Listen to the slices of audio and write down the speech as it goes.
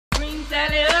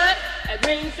Sally up, and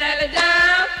bring Sally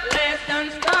down. Last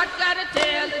done start, gotta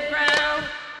tell the ground.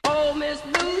 Oh, Miss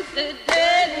Lucy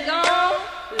dead and gone,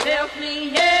 left me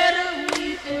here to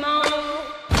weep and moan.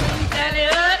 Bring Sally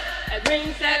up, and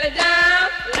bring Sally down.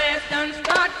 Last done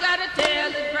start, gotta tell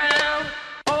the ground.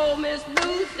 Oh, Miss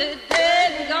Lucy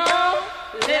dead and gone,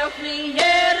 left me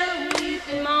here to weep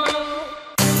and moan.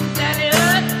 Sally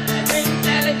up, and bring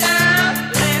Sally down.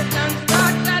 Last done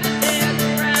start, gotta tell the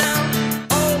ground.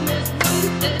 Oh, Miss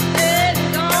Lucy dead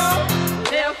and gone,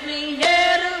 left me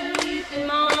here to weep and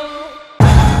moan.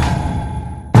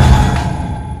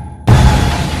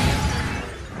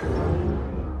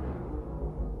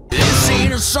 This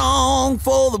ain't a song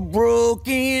for the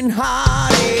broken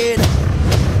hearted.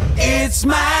 It's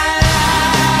my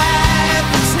life,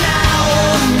 it's now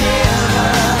or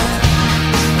never.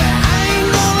 I ain't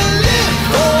gonna live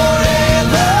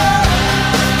forever.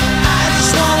 I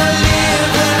just wanna live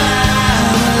when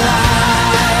I'm alive.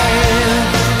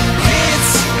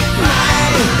 It's my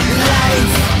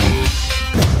life.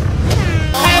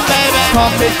 Hey baby,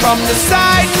 pump it from the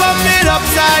side, pump it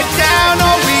upside down,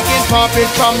 or we can pump it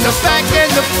from the back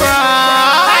and the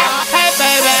front. Hey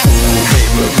baby,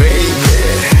 baby, baby,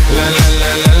 la la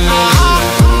la la la,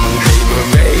 baby,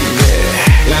 baby,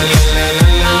 la la la la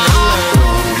la,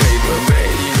 baby,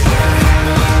 baby.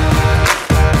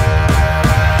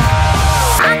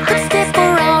 I could stick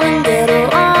around and get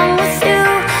along with you.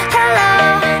 Hello,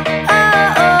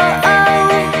 oh, oh, oh.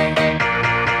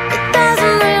 It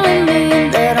doesn't really mean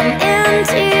that I'm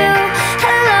into you.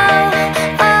 Hello,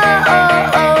 oh,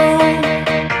 oh, oh.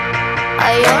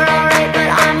 You're alright, but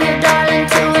I'm here, darling,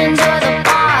 to enjoy the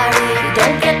party.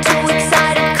 Don't get too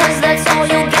excited, cause that's all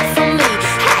you'll get from me.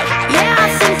 Hey, yeah, I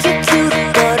think you're cute,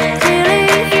 but really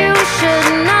you should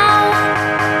know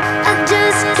I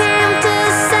just came to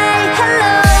say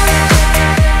hello.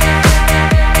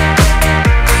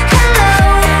 Hello.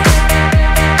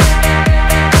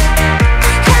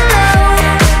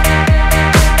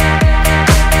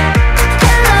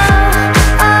 Hello.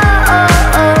 Oh,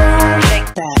 oh,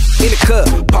 oh. In the club,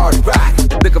 party rock.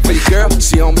 Looking for your girl,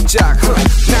 she on my jock.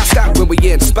 Now stop when we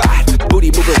in the spot.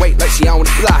 Booty moving weight like she on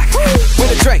the block.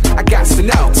 With a drink, I got to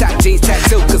know. Top jeans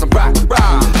tattoo, cause I'm rock,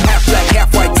 rock. Half black,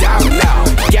 half white diamond now.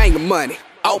 Gang of money,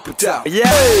 open up. Yeah.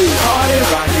 Party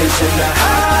rockers in the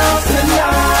house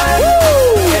tonight.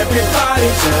 Everybody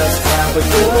just have a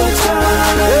good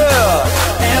time.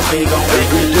 Yeah. And we gon'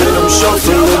 make it Them lose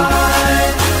shuffling. your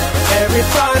mind.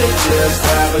 Everybody just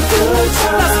have a good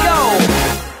time. Let's go.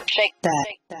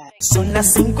 Son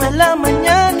las 5 de la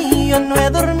mañana y yo no he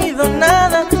dormido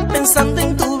nada. Pensando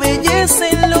en tu belleza,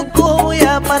 en loco voy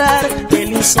a parar.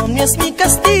 El insomnio es mi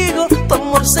castigo, tu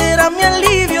amor será mi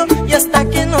alivio. Y hasta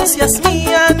que no seas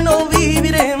mía, no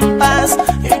viviré en paz.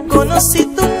 Yo conocí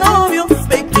tu novio,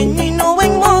 pequeño y no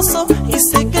buen mozo. Y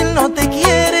sé que él no te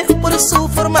quiere por su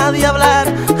forma de hablar.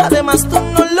 Además tú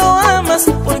no lo amas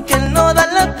porque él no da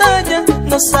la talla.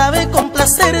 No sabe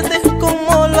complacerte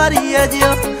como lo haría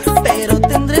yo. Pero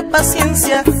tendré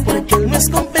paciencia porque él no es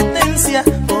competencia.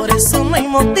 Por eso no hay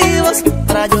motivos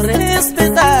para yo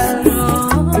respetarlo.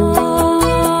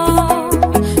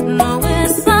 No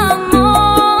es amor,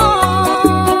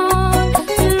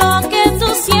 lo que tú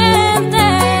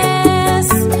sientes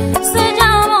se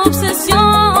llama obsesión,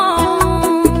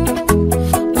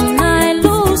 una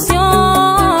ilusión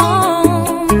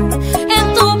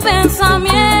en tu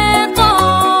pensamiento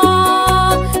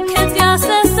que te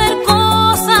hace hacer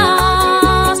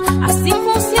cosas, así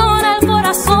funciona el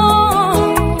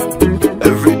corazón.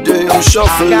 Every day I'm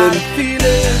shuffling. I got a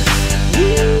feeling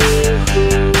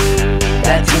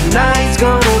that tonight's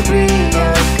gonna be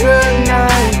a good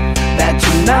night. That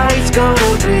tonight's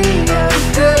gonna be a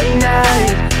good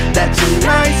night. That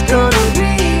tonight's gonna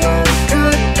be a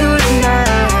good, good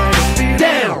night.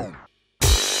 Damn.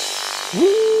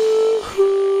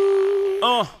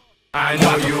 I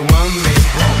know you want me,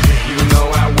 you know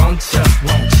I want ya.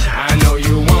 I know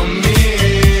you want me,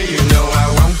 you know I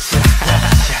want ya.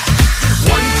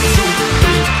 1, 2,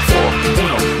 3, 4,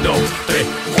 1, 2, 3,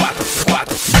 4, 4.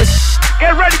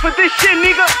 Get ready for this shit,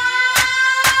 nigga.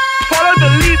 Follow the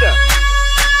leader.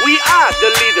 We are the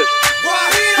leaders.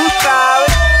 Tú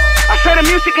sabes. Hacer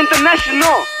music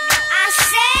international.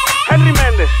 Henry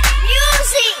Méndez.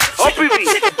 OPV.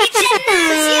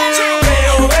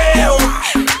 Veo, veo,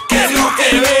 ¿qué es lo que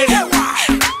ves?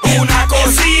 Una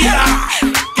cosita,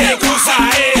 ¿qué cosa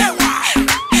es?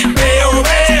 Veo,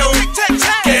 veo,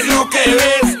 ¿qué es lo que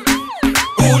ves?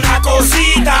 Una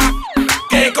cosita,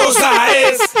 ¿qué cosa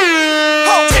es?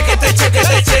 Chequete,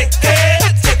 chequete, cheque,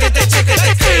 chequete,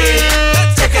 chequete,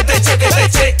 chequete, chequete,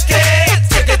 chequete,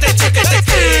 chequete, chequete,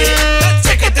 chequete,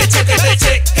 chequete, chequete,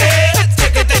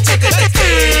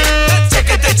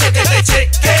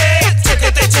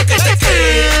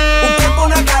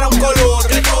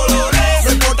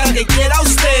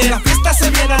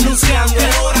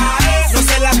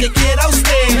 quiera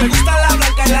usted. Me gusta la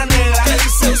blanca y la negra. ¿Qué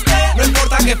dice usted? No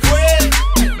importa qué fue,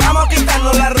 vamos a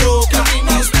quitarnos la ropa. ¿Qué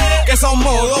opina usted? Que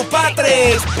somos dos pa'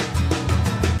 tres.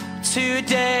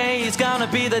 Today is gonna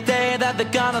be the day that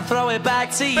they're gonna throw it back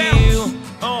to you.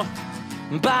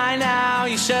 By now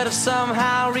you should have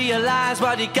somehow realized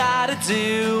what you gotta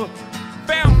do.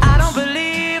 I don't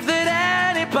believe that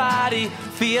anybody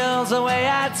feels the way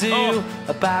I do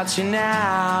about you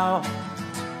now.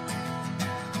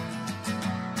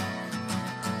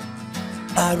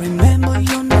 I remember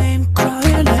your name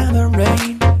crying in the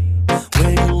rain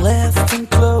when you left and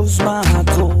closed my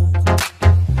door.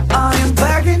 I am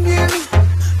begging you,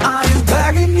 I am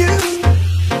begging you.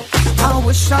 I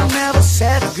wish I never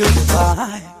said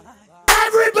goodbye.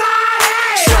 Everybody!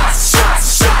 Shots, shots,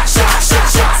 shots, shots,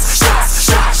 shots, shots,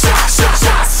 shots, shots, shots,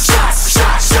 shots, shots,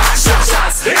 shots, shots, shots,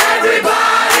 shots.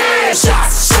 Everybody!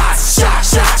 Shots, shots, shots,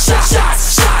 shots, shots, shots,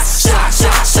 shots, shots,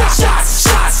 shots, shots, shots,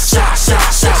 shots, shots,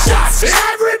 shots, shots, shots.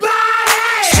 Everybody!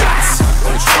 Shots.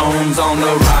 Put stones on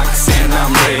the rocks and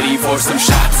I'm ready for some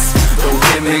shots. The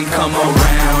women come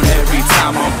around every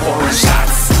time I'm pouring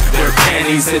shots. Their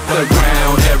panties hit the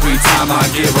ground every time I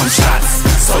give them shots.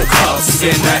 So cups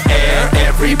in the air,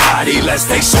 everybody let's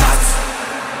take shots.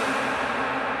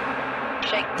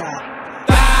 Shake that.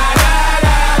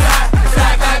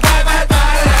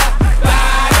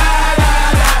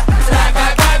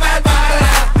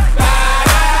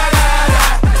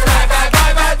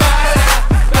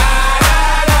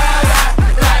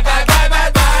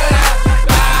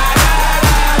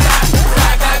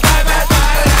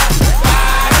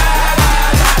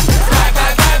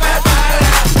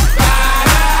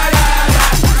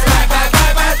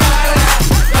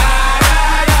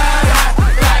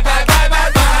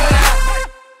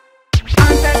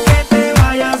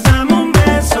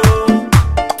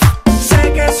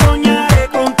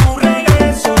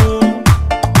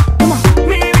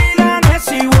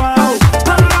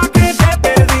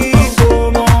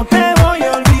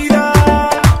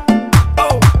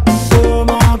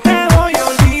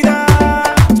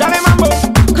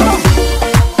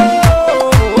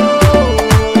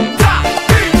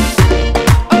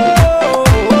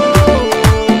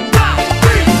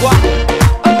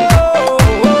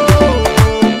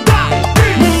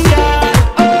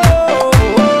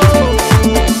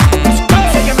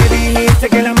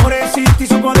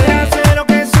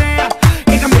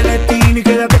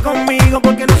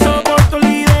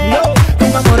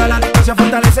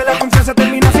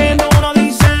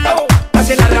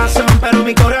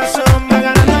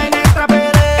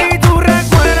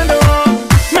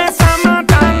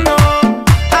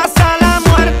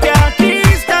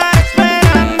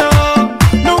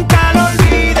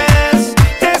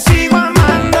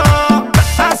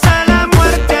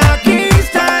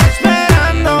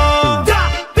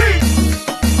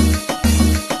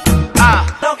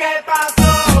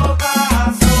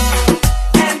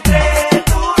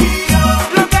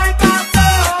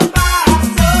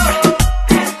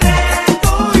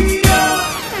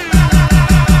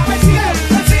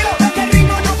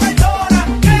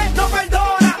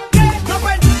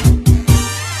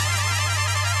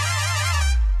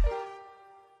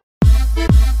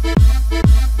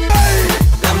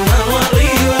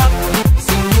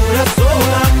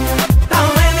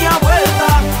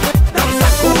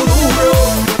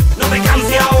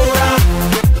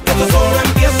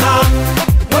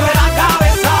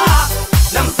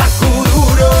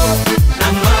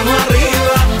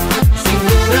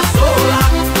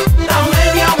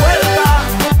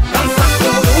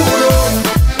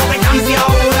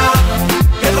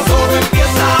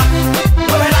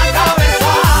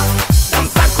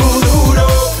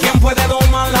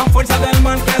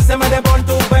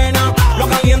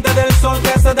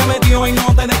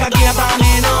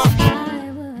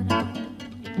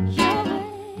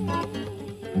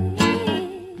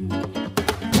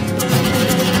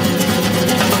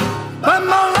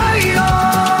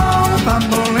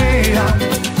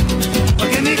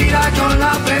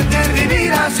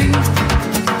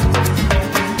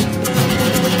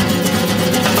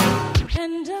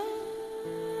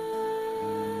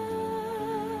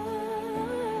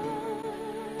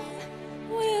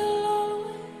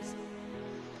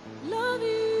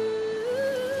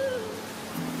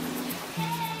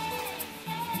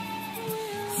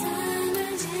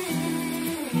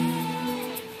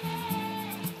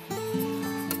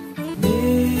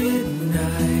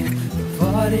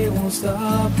 Party won't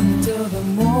stop until the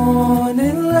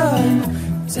morning light.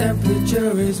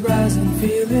 Temperature is rising,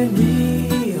 feeling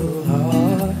real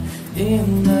hot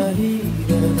in the heat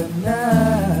of the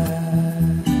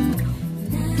night.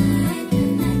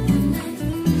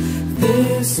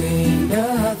 This ain't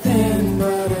nothing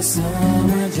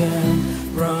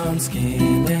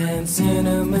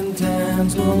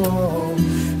hands. Whoa,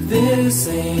 this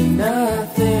ain't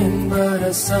nothing but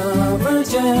a summer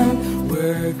jam.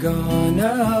 We're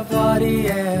gonna party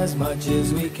as much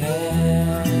as we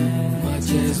can,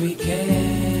 much as we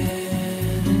can,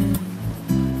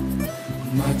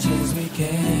 much as we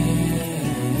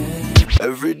can.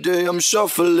 Every day I'm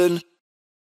shuffling,